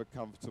to have a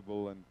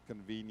comfortable and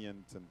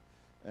convenient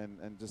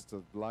and just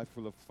a life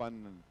full of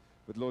fun.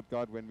 But Lord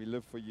God, when we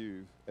live for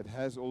you, it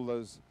has all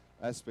those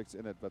aspects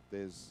in it, but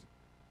there's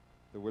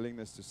the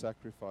willingness to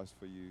sacrifice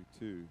for you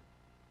too.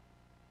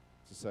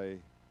 To say,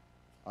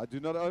 I do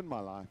not own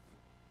my life.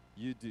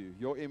 You do.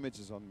 Your image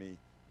is on me,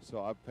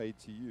 so I pay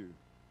to you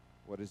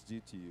what is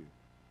due to you.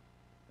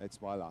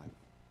 It's my life.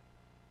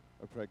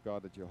 I pray,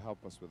 God, that you'll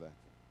help us with that.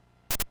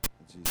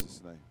 In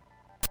Jesus' name.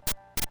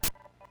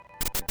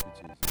 Thank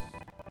you,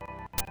 Jesus.